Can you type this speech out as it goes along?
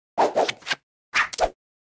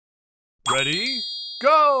Ready,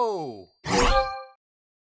 go!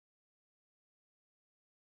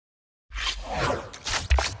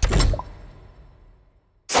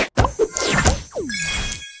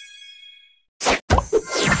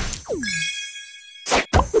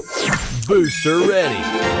 Booster ready.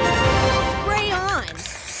 Spray on.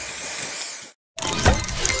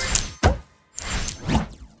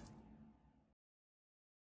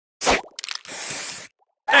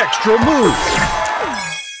 Extra move.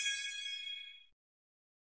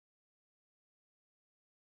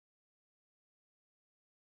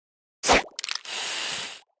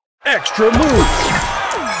 Extra move.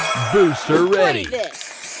 Booster ready. Spray this.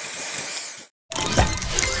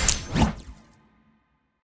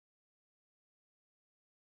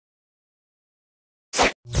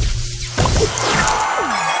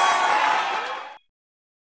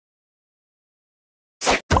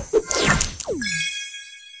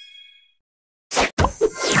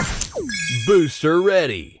 Booster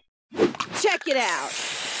ready. Check it out.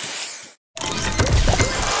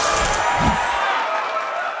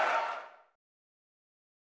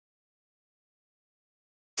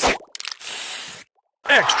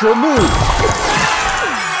 Extra move.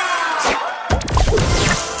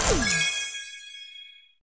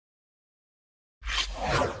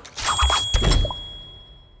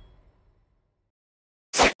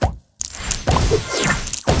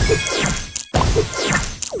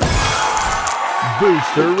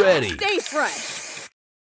 Booster ready. Stay fresh.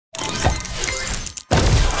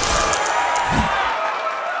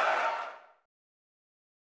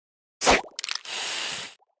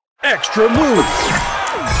 Extra move.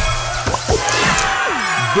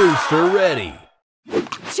 Booster ready.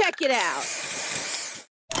 Check it out.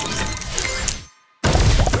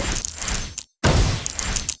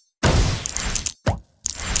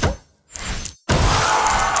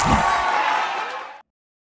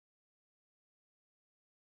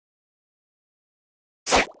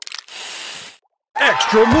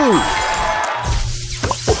 Extra move.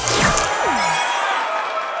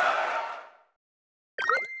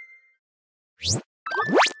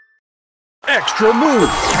 Extra move.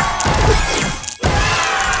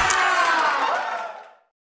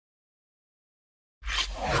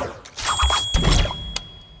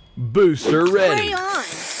 Booster ready. Spray on.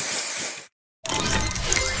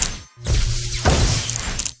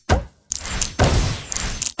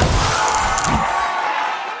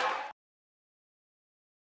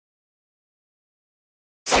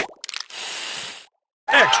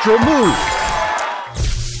 Extra move.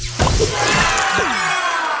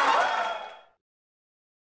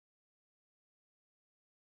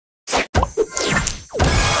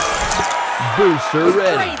 Booster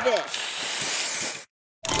ready. Spray this.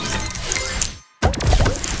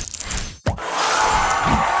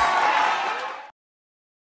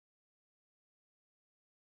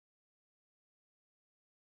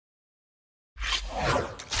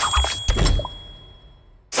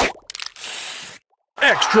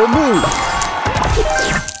 Extra move.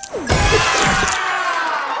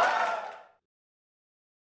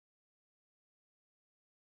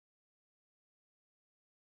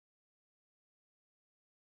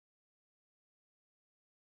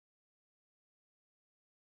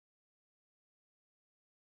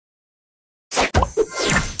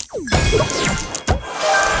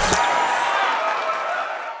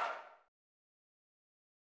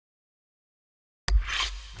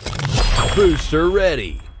 Booster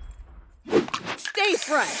ready. Stay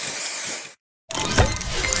fresh.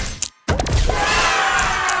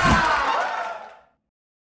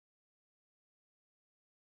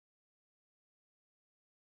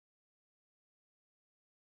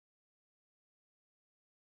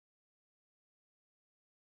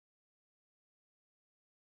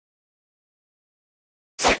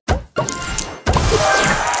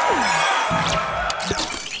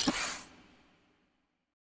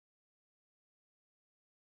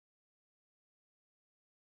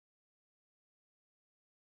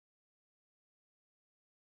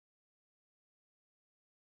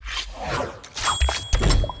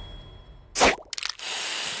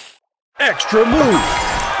 Extra move.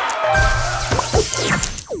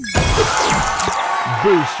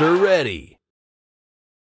 Booster ready.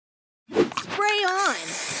 Spray on.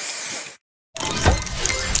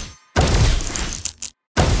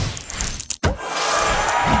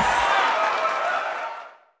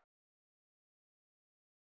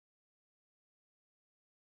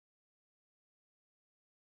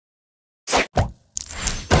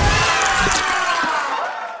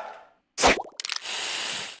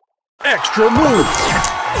 Extra move.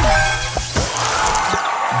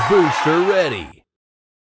 Booster ready.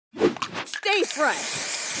 Stay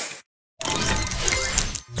fresh.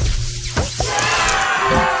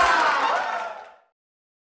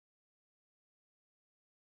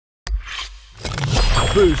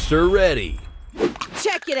 Booster ready.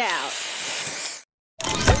 Check it out.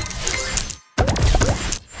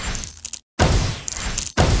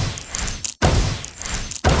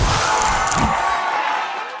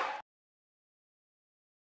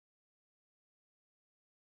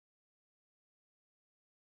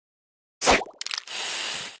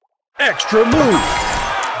 Extra move.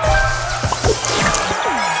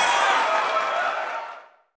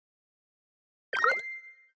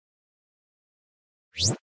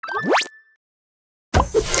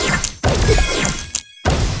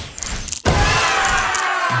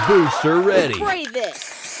 Booster ready. Spray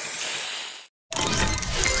this.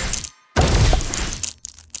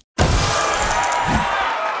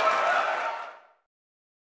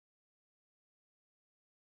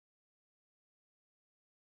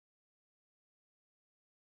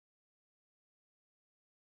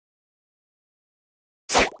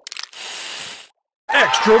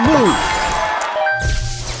 Extra move.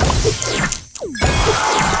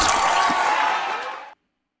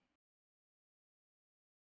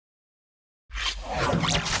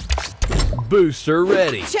 Booster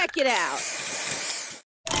ready. Check it out.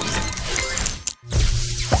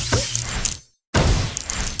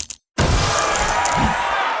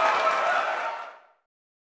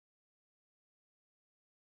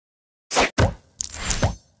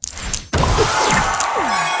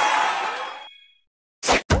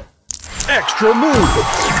 Extra move.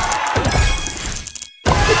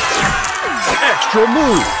 Extra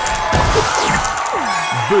move.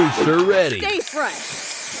 Booster ready. Stay fresh.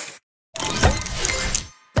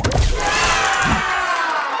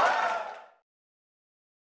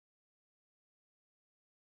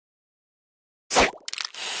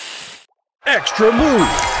 Extra move.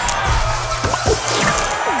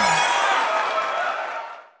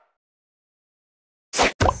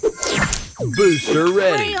 Booster Spray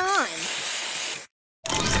ready. on.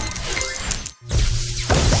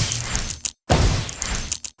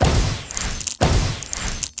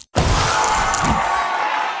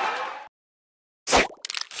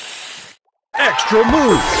 Extra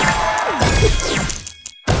move.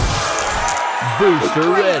 Booster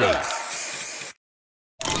Spray ready. this.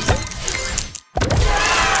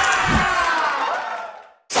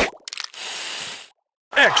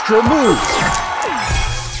 Extra move.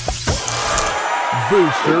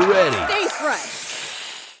 Booster ready. Stay fresh.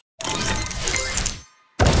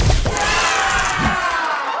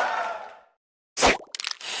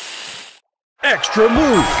 Extra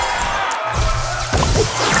move.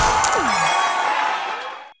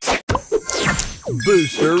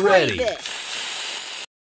 Booster Spray ready. this.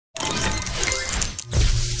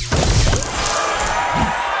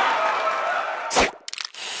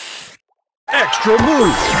 Extra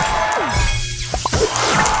move.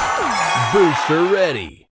 Booster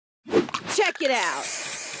ready. Check it out.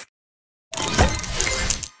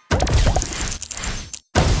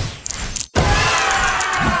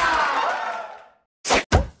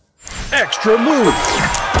 Extra move.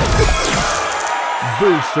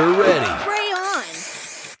 Booster ready. Spray on.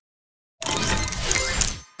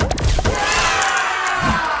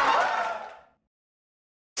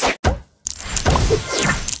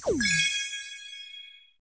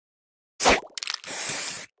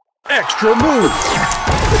 Extra move.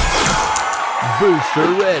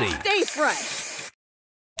 Booster ready. Stay fresh.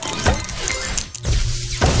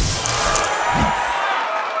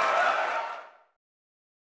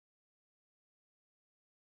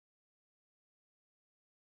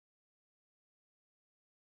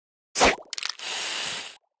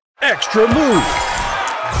 Extra move.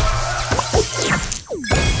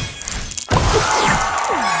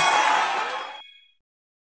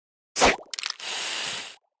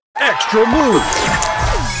 Extra move.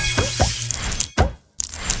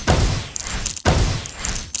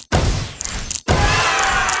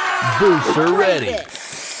 Booster Spray ready.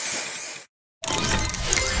 this.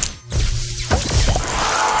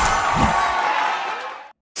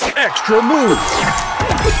 Extra move.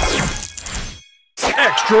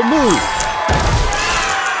 Extra move.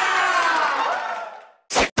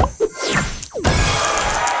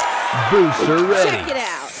 Booster ready. Check it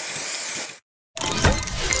out.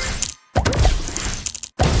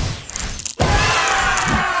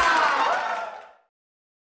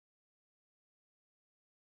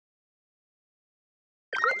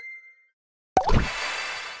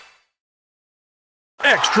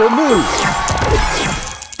 Extra move.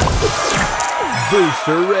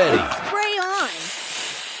 Booster ready. Spray on.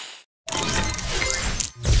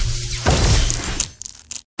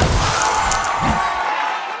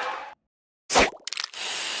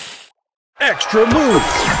 Extra move.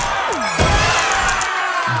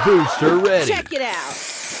 Booster ready. Check it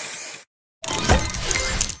out.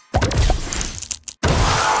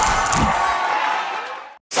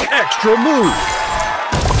 Extra move!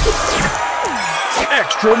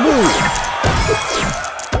 Extra move!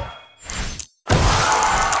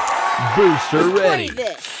 Booster Play ready!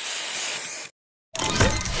 this.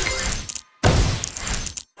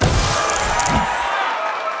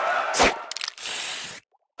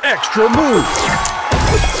 Extra move!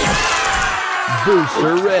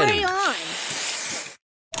 Booster Play ready! on.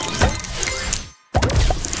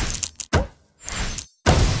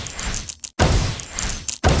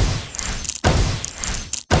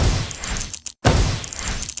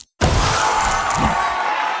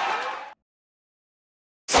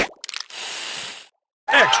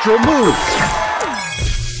 Extra move!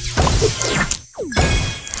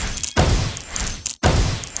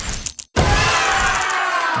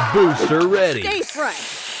 Booster ready! Stay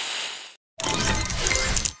fresh.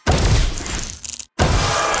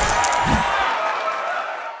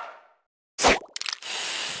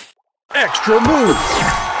 Extra move!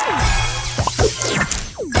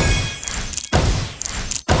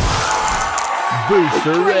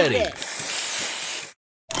 Booster Play ready! this.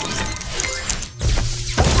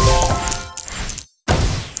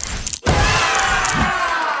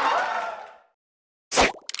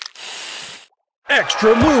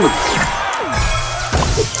 Extra move!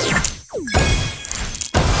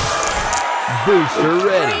 Booster Play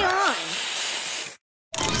ready! on.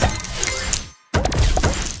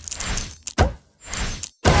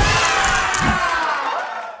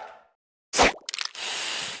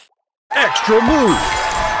 Extra move!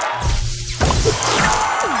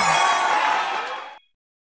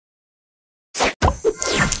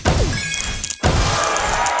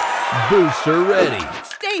 Booster ready!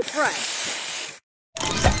 Stay fresh.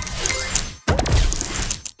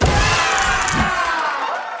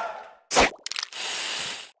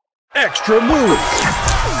 Extra move!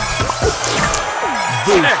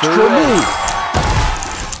 Booster ready!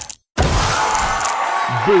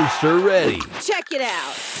 Booster ready! Check it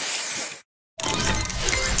out.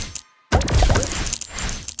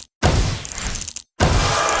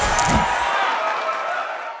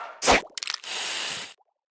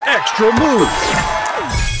 Extra move!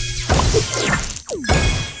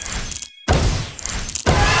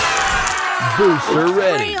 Booster Play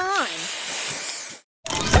ready! on.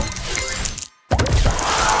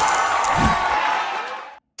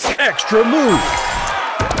 Extra move!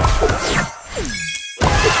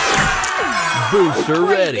 Booster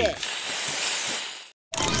Play ready! this.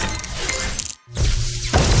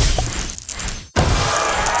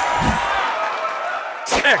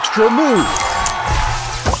 Extra move!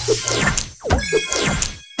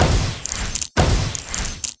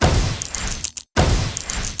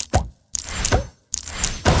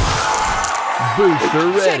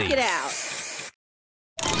 Booster ready! Check it out.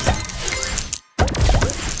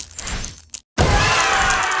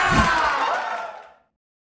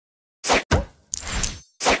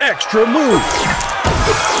 Extra move!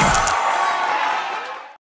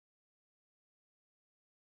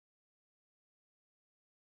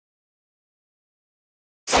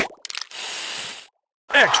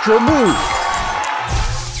 Extra move!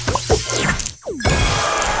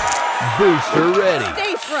 Booster ready!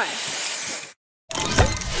 Stay fresh.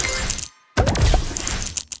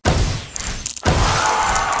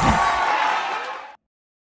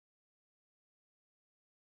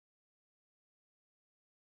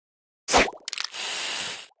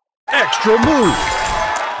 Extra move!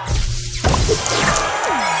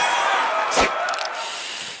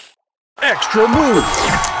 Extra move!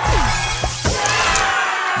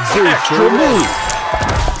 Booster ready!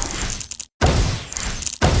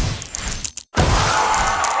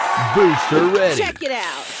 Booster ready! Check it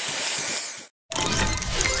out.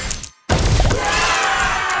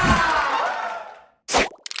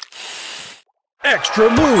 Extra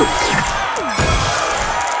move!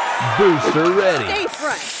 Booster ready! Stay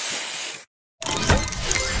fresh.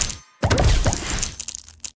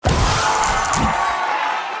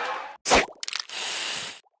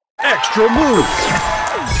 Extra move!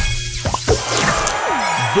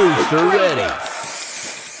 Booster ready!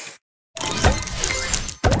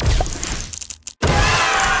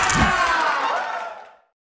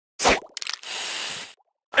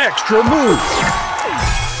 Extra move!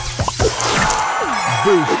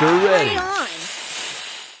 Booster Play ready! on.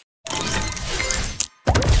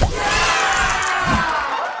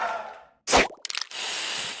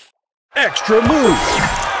 Extra move!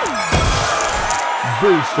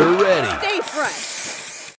 Booster ready! Stay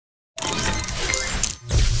fresh.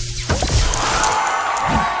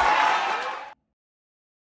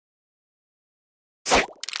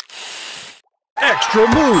 Extra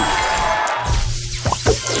move!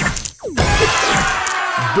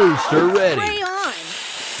 Booster ready. Spray on.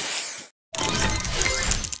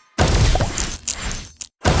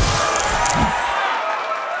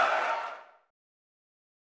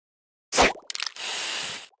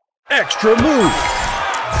 Extra move.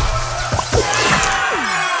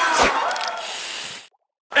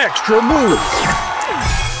 Extra move.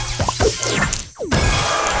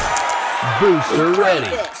 Booster ready.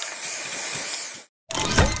 This.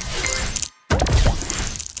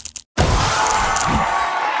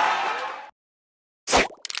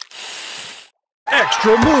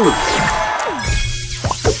 Extra move.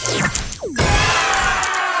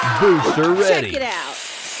 Booster ready. Check it out.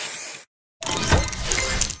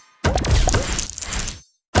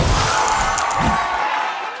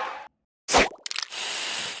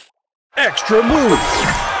 Extra move.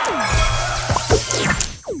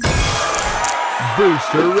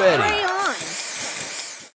 Booster ready. Spray on.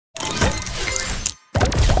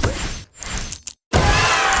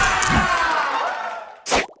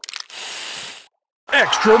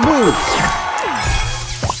 Extra move.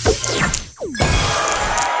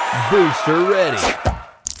 Booster ready.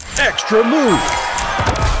 Extra move.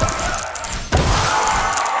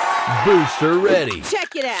 Booster ready.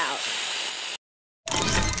 Check it out.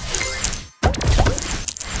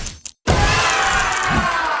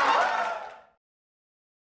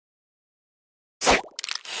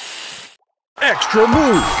 Extra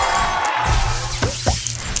move.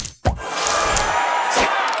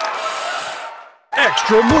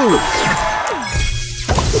 Extra move.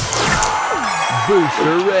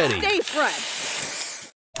 Booster ready. Stay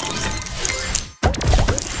fresh.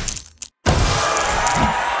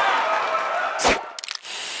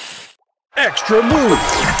 Extra move.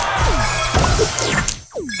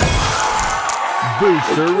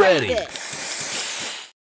 Booster ready. This.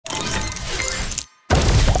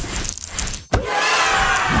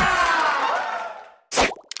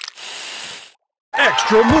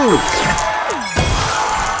 Extra move.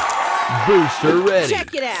 Booster ready.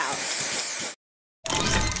 Check it out.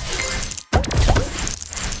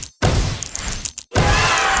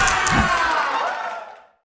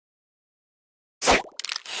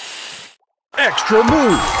 Extra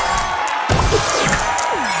move.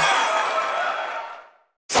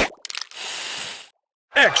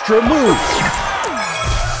 Extra move.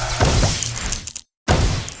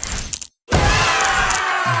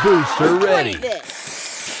 Booster ready. Spray this.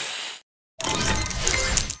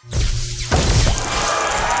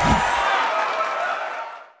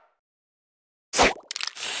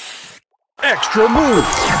 Extra move.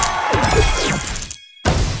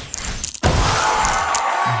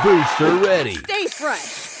 Booster ready. Stay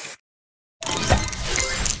fresh.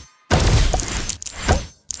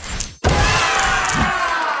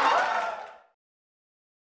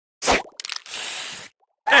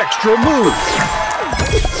 Extra move.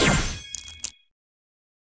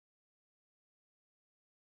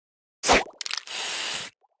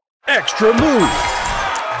 Extra move.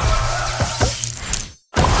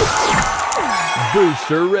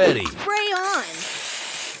 Booster ready. Spray on.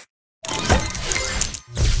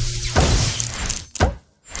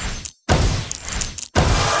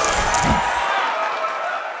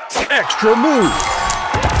 Extra move.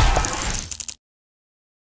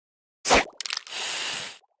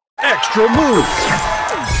 Extra move.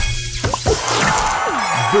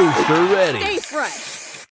 Booster ready. Stay fresh.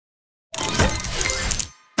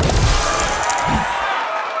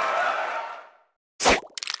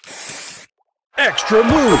 Extra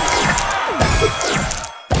move.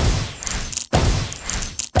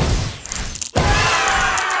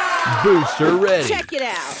 Booster ready. Check it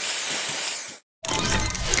out.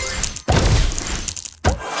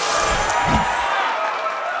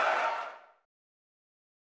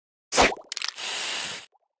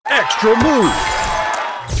 Extra move.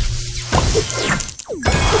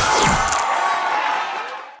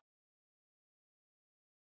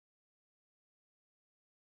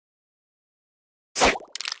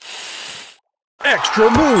 Extra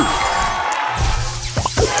move.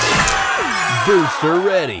 Booster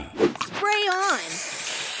ready. Spray on.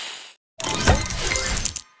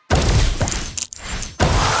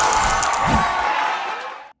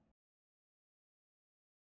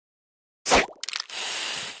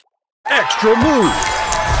 Extra move.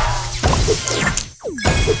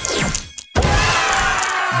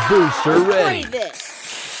 Booster Spray ready. this.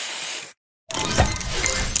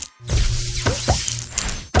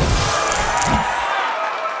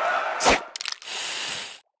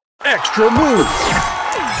 Extra move.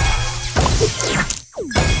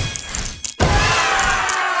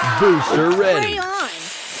 Booster ready. Spray on.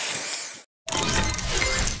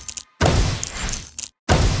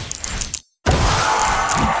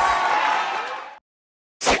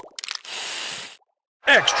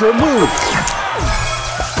 Extra move.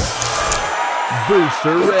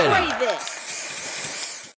 Booster ready. Spray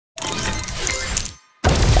this.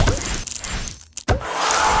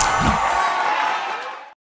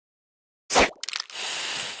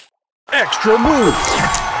 Extra move.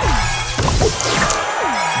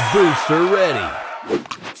 Booster ready.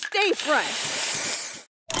 Stay fresh.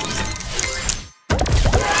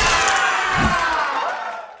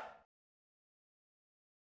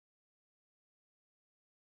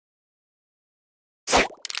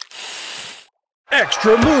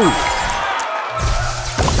 Extra move.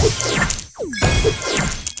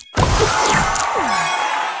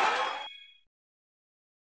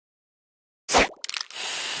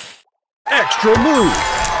 Extra move.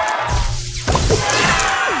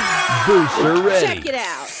 Booster ready. Check it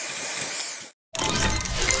out.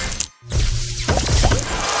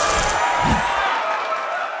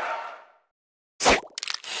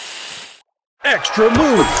 Extra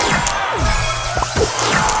move.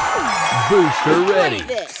 Booster ready.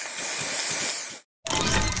 Spray this.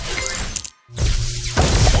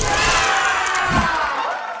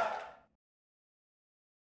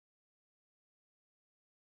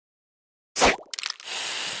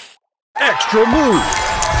 Extra move.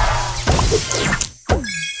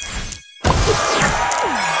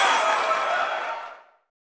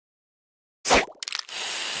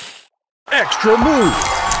 Extra move.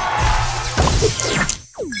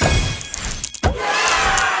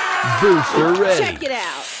 Booster ready. Check it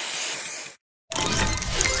out.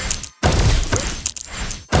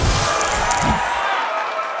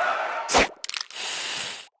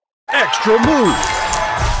 Extra move.